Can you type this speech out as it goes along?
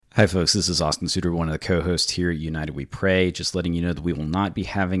Hi, folks. This is Austin Suter, one of the co-hosts here at United We Pray. Just letting you know that we will not be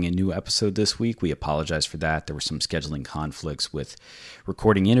having a new episode this week. We apologize for that. There were some scheduling conflicts with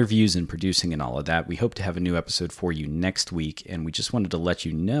recording interviews and producing and all of that. We hope to have a new episode for you next week, and we just wanted to let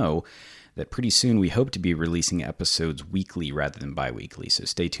you know that pretty soon we hope to be releasing episodes weekly rather than bi-weekly. So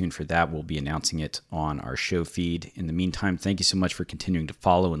stay tuned for that. We'll be announcing it on our show feed. In the meantime, thank you so much for continuing to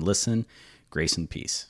follow and listen. Grace and peace.